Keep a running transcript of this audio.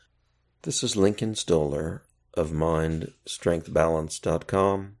This is Lincoln Stoller of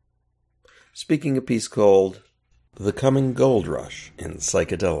MindStrengthBalance.com, speaking a piece called The Coming Goldrush in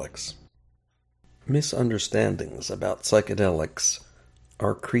Psychedelics. Misunderstandings about psychedelics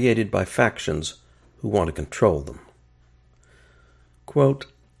are created by factions who want to control them. Quote,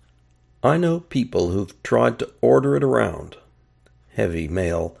 I know people who've tried to order it around, heavy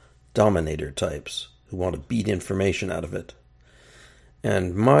male dominator types who want to beat information out of it.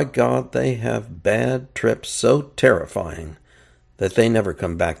 And my God, they have bad trips so terrifying that they never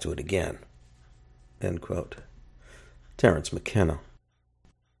come back to it again. End quote. Terence McKenna.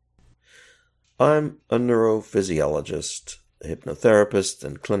 I'm a neurophysiologist, a hypnotherapist,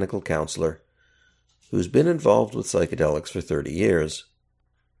 and clinical counselor who's been involved with psychedelics for 30 years.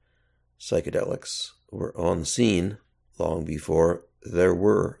 Psychedelics were on the scene long before there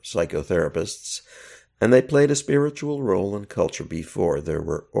were psychotherapists, and they played a spiritual role in culture before there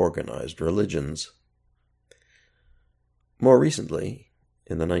were organized religions. More recently,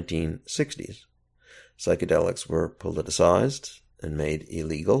 in the 1960s, psychedelics were politicized and made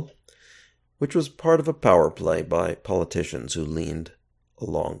illegal, which was part of a power play by politicians who leaned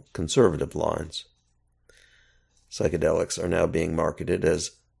along conservative lines. Psychedelics are now being marketed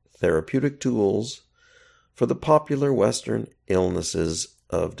as therapeutic tools for the popular Western illnesses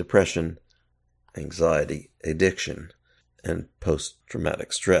of depression, anxiety, addiction, and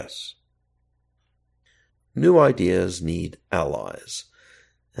post-traumatic stress. New ideas need allies,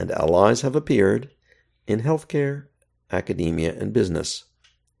 and allies have appeared in healthcare, academia, and business.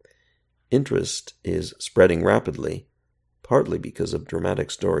 Interest is spreading rapidly, partly because of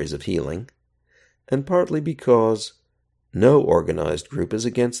dramatic stories of healing, and partly because no organized group is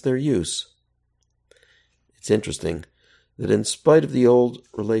against their use. It's interesting that in spite of the old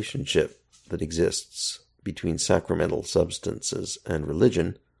relationship that exists between sacramental substances and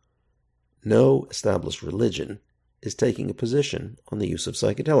religion, no established religion is taking a position on the use of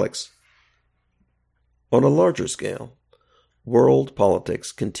psychedelics. On a larger scale, world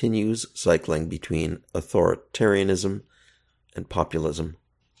politics continues cycling between authoritarianism and populism.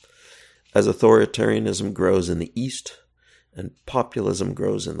 As authoritarianism grows in the East and populism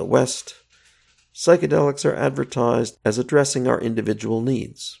grows in the West, psychedelics are advertised as addressing our individual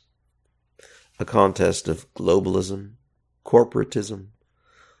needs. A contest of globalism, corporatism,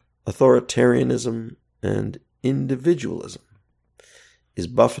 authoritarianism, and individualism is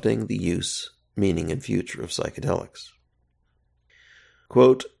buffeting the use, meaning, and future of psychedelics.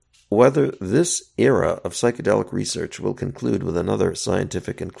 Quote, whether this era of psychedelic research will conclude with another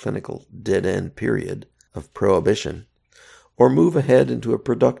scientific and clinical dead-end period of prohibition, or move ahead into a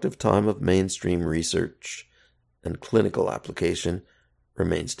productive time of mainstream research and clinical application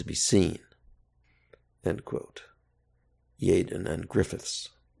remains to be seen. End quote. Yaden and Griffiths.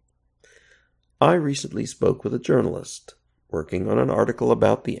 I recently spoke with a journalist working on an article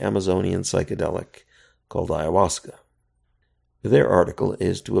about the Amazonian psychedelic called ayahuasca. Their article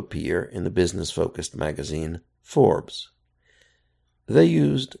is to appear in the business-focused magazine Forbes. They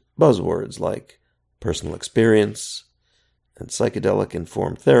used buzzwords like personal experience and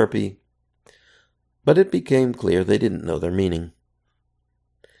psychedelic-informed therapy, but it became clear they didn't know their meaning.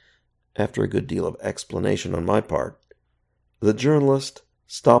 After a good deal of explanation on my part, the journalist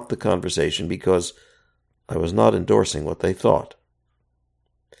stopped the conversation because I was not endorsing what they thought.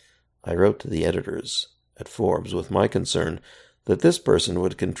 I wrote to the editors at Forbes with my concern that this person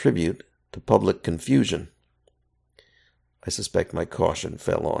would contribute to public confusion. I suspect my caution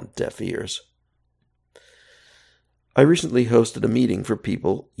fell on deaf ears. I recently hosted a meeting for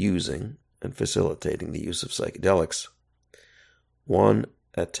people using and facilitating the use of psychedelics. One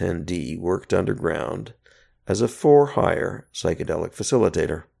attendee worked underground as a for-hire psychedelic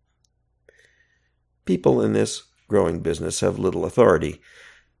facilitator. People in this growing business have little authority,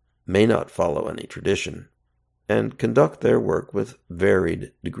 may not follow any tradition, and conduct their work with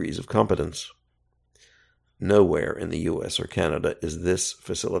varied degrees of competence. Nowhere in the U.S. or Canada is this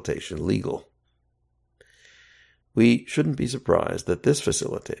facilitation legal. We shouldn't be surprised that this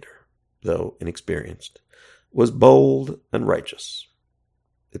facilitator, though inexperienced, was bold and righteous.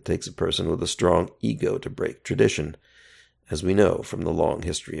 It takes a person with a strong ego to break tradition, as we know from the long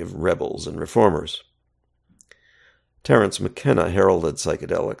history of rebels and reformers. Terence McKenna heralded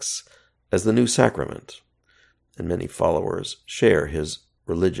psychedelics as the new sacrament, and many followers share his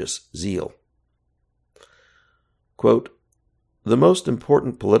religious zeal. Quote, the most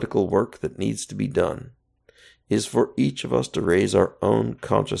important political work that needs to be done is for each of us to raise our own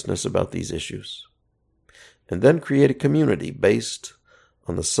consciousness about these issues, and then create a community based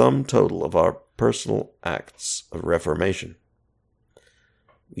on the sum total of our personal acts of reformation.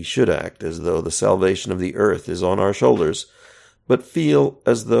 We should act as though the salvation of the earth is on our shoulders, but feel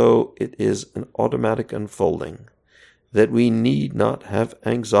as though it is an automatic unfolding that we need not have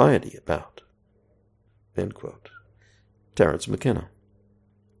anxiety about. End quote. Terence McKenna.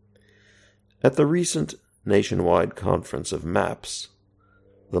 At the recent nationwide conference of MAPS,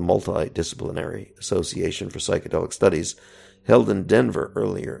 the Multidisciplinary Association for Psychedelic Studies, held in Denver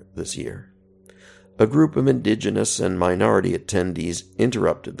earlier this year, a group of indigenous and minority attendees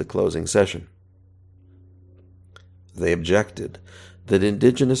interrupted the closing session. They objected that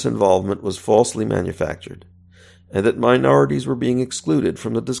indigenous involvement was falsely manufactured and that minorities were being excluded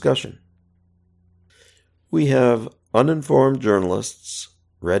from the discussion. We have uninformed journalists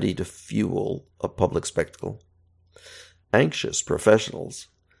ready to fuel a public spectacle, anxious professionals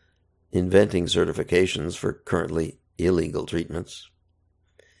inventing certifications for currently illegal treatments,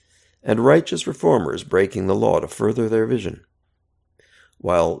 and righteous reformers breaking the law to further their vision,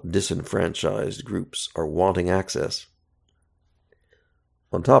 while disenfranchised groups are wanting access.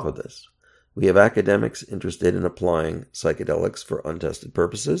 On top of this, we have academics interested in applying psychedelics for untested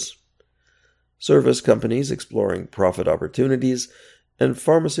purposes, service companies exploring profit opportunities, and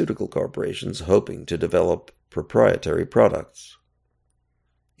pharmaceutical corporations hoping to develop proprietary products.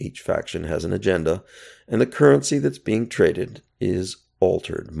 Each faction has an agenda, and the currency that's being traded is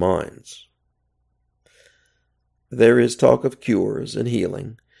altered minds. There is talk of cures and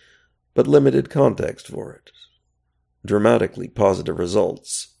healing, but limited context for it. Dramatically positive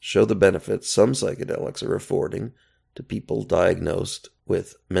results show the benefits some psychedelics are affording to people diagnosed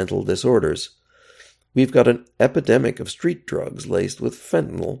with mental disorders. We've got an epidemic of street drugs laced with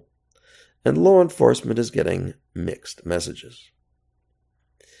fentanyl, and law enforcement is getting mixed messages.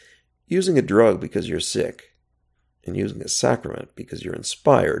 Using a drug because you're sick and using a sacrament because you're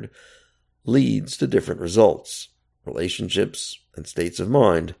inspired leads to different results, relationships, and states of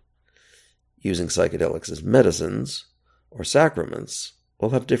mind. Using psychedelics as medicines or sacraments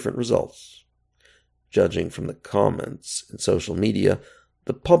will have different results. Judging from the comments in social media,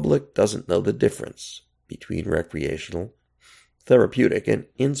 the public doesn't know the difference between recreational, therapeutic, and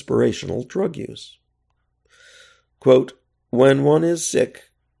inspirational drug use. Quote, "When one is sick,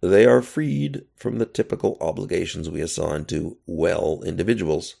 they are freed from the typical obligations we assign to well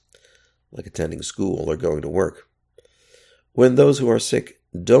individuals, like attending school or going to work. When those who are sick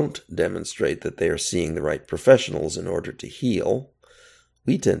don't demonstrate that they are seeing the right professionals in order to heal,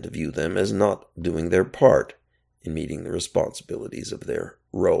 we tend to view them as not doing their part in meeting the responsibilities of their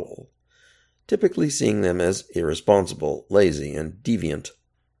role, typically seeing them as irresponsible, lazy, and deviant.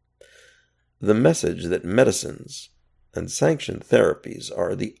 The message that medicines and sanctioned therapies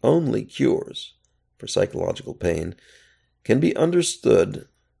are the only cures for psychological pain can be understood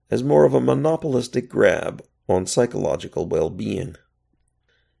as more of a monopolistic grab on psychological well-being."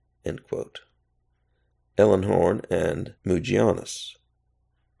 End quote. Ellenhorn and Mugianis.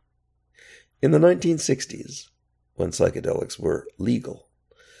 In the 1960s, when psychedelics were legal,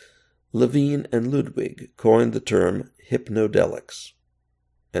 Levine and Ludwig coined the term hypnodelics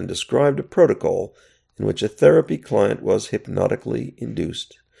and described a protocol in which a therapy client was hypnotically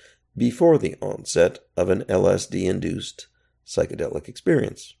induced before the onset of an LSD-induced psychedelic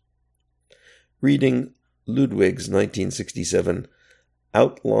experience. Reading Ludwig's 1967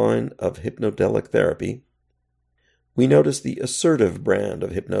 Outline of Hypnodelic Therapy, we notice the assertive brand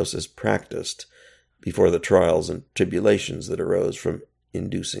of hypnosis practiced before the trials and tribulations that arose from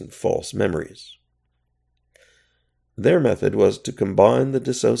inducing false memories. Their method was to combine the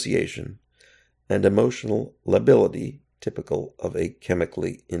dissociation and emotional lability typical of a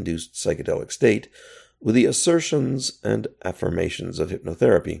chemically induced psychedelic state with the assertions and affirmations of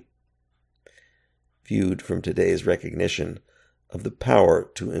hypnotherapy. Viewed from today's recognition of the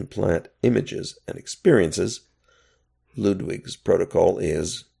power to implant images and experiences, Ludwig's protocol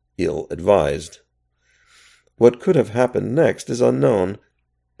is ill-advised. What could have happened next is unknown,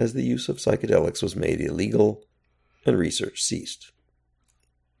 as the use of psychedelics was made illegal and research ceased.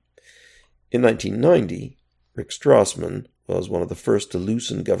 In 1990, Rick Strassman was one of the first to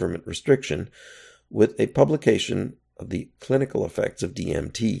loosen government restriction with a publication of the clinical effects of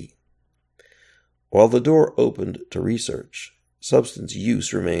DMT. While the door opened to research, substance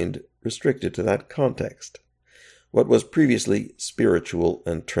use remained restricted to that context. What was previously spiritual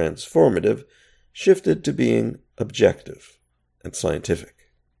and transformative shifted to being objective and scientific.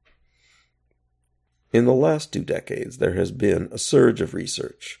 In the last 2 decades, there has been a surge of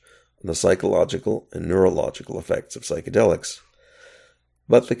research on the psychological and neurological effects of psychedelics,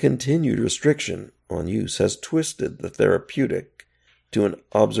 but the continued restriction on use has twisted the therapeutic to an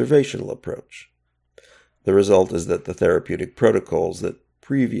observational approach. The result is that the therapeutic protocols that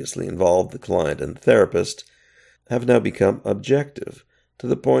previously involved the client and therapist, have now become objective to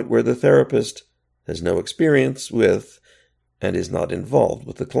the point where the therapist has no experience with and is not involved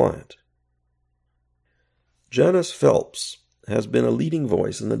with the client. Janice Phelps has been a leading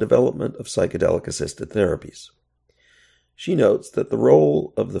voice in the development of psychedelic-assisted therapies. She notes that the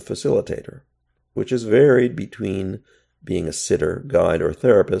role of the facilitator, which has varied between being a sitter, guide, or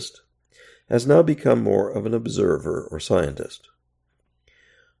therapist, has now become more of an observer or scientist.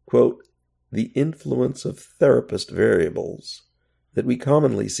 Quote, "The influence of therapist variables that we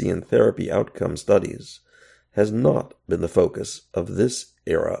commonly see in therapy outcome studies has not been the focus of this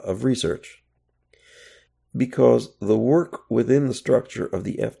era of research, because the work within the structure of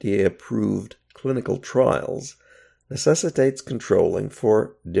the FDA-approved clinical trials necessitates controlling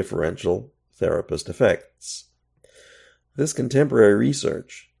for differential therapist effects. This contemporary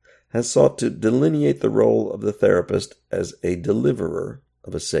research has sought to delineate the role of the therapist as a deliverer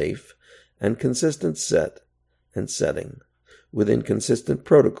of a safe and consistent set and setting within consistent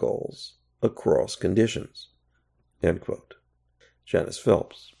protocols across conditions." End quote. Janice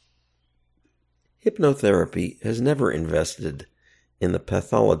Phelps. Hypnotherapy has never invested in the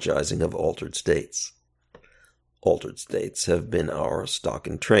pathologizing of altered states. Altered states have been our stock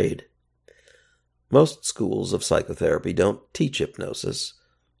in trade. Most schools of psychotherapy don't teach hypnosis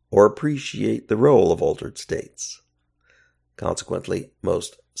or appreciate the role of altered states. Consequently,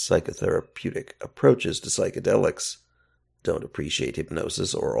 most psychotherapeutic approaches to psychedelics don't appreciate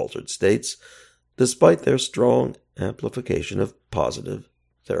hypnosis or altered states, despite their strong amplification of positive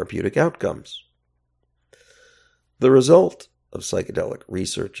therapeutic outcomes. The result of psychedelic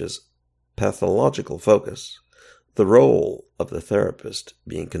research's pathological focus, the role of the therapist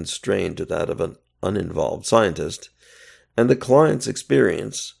being constrained to that of an uninvolved scientist, and the client's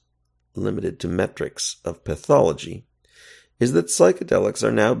experience limited to metrics of pathology, is that psychedelics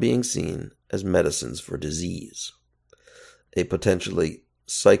are now being seen as medicines for disease. A potentially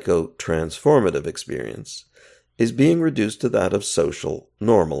psychotransformative experience is being reduced to that of social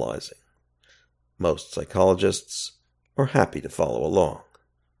normalizing. Most psychologists are happy to follow along.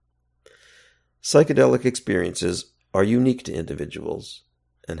 Psychedelic experiences are unique to individuals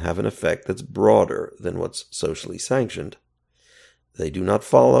and have an effect that's broader than what's socially sanctioned. They do not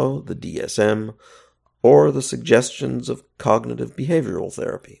follow the DSM or the suggestions of cognitive behavioral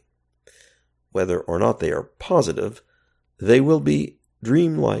therapy. Whether or not they are positive, they will be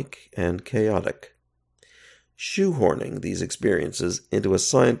dreamlike and chaotic. Shoehorning these experiences into a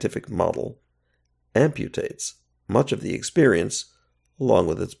scientific model amputates much of the experience along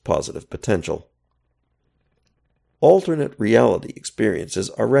with its positive potential. Alternate reality experiences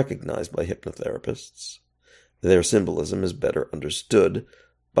are recognized by hypnotherapists. Their symbolism is better understood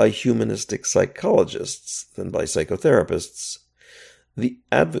by humanistic psychologists than by psychotherapists. The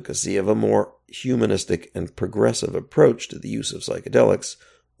advocacy of a more humanistic and progressive approach to the use of psychedelics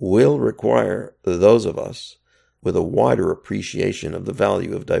will require those of us with a wider appreciation of the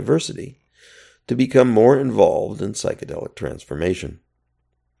value of diversity to become more involved in psychedelic transformation.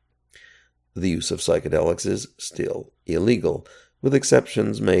 The use of psychedelics is still illegal, with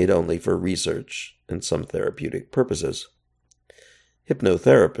exceptions made only for research and some therapeutic purposes.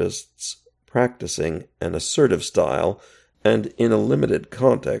 Hypnotherapists practicing an assertive style and in a limited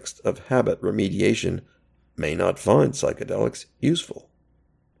context of habit remediation may not find psychedelics useful.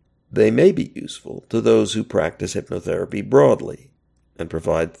 They may be useful to those who practice hypnotherapy broadly and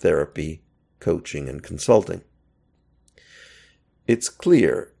provide therapy, coaching, and consulting. It's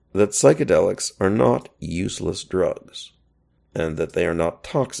clear that psychedelics are not useless drugs, and that they are not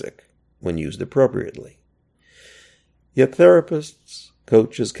toxic when used appropriately. Yet therapists,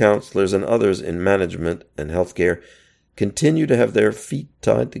 coaches, counselors, and others in management and healthcare continue to have their feet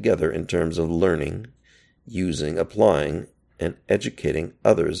tied together in terms of learning, using, applying, and educating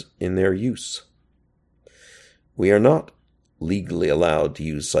others in their use. We are not legally allowed to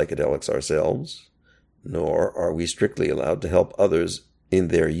use psychedelics ourselves, nor are we strictly allowed to help others in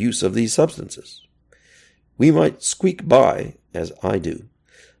their use of these substances. We might squeak by, as I do,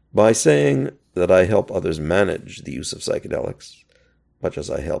 by saying that I help others manage the use of psychedelics, much as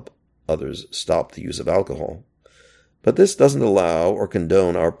I help others stop the use of alcohol. But this doesn't allow or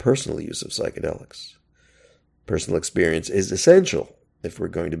condone our personal use of psychedelics. Personal experience is essential if we're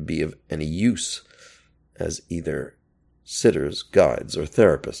going to be of any use as either sitters, guides, or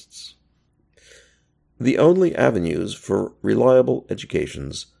therapists. The only avenues for reliable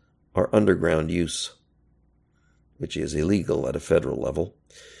educations are underground use, which is illegal at a federal level.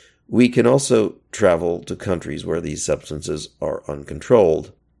 We can also travel to countries where these substances are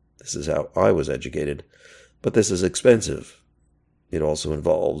uncontrolled. This is how I was educated, but this is expensive It also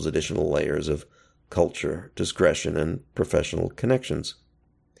involves additional layers of culture, discretion, and professional connections.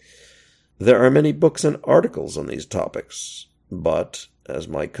 There are many books and articles on these topics, but, as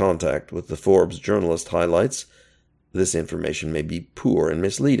my contact with the Forbes journalist highlights, this information may be poor and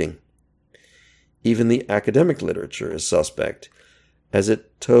misleading. Even the academic literature is suspect, as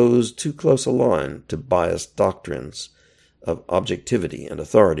it toes too close a line to biased doctrines of objectivity and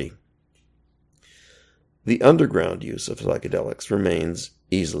authority. The underground use of psychedelics remains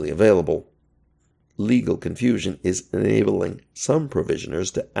easily available. Legal confusion is enabling some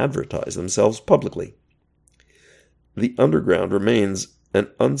provisioners to advertise themselves publicly. The underground remains an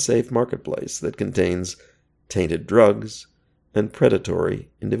unsafe marketplace that contains tainted drugs and predatory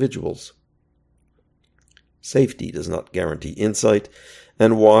individuals. Safety does not guarantee insight,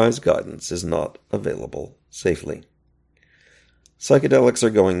 and wise guidance is not available safely. Psychedelics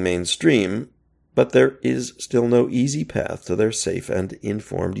are going mainstream, but there is still no easy path to their safe and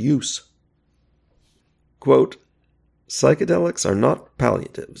informed use. Quote, psychedelics are not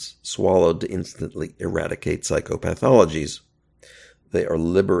palliatives swallowed to instantly eradicate psychopathologies. They are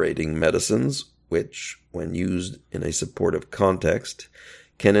liberating medicines which, when used in a supportive context,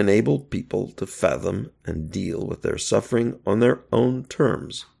 can enable people to fathom and deal with their suffering on their own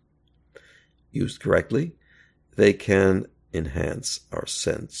terms. Used correctly, they can enhance our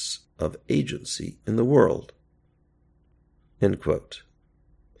sense of agency in the world. End quote.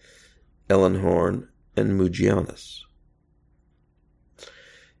 Ellenhorn and Mugianis.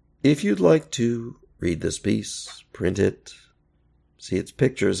 If you'd like to read this piece, print it, see its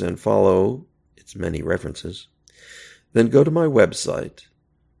pictures, and follow its many references, then go to my website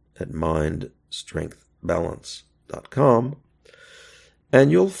at mindstrengthbalance.com,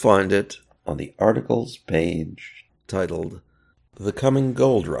 and you'll find it on the articles page titled The Coming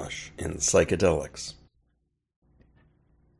Goldrush in Psychedelics.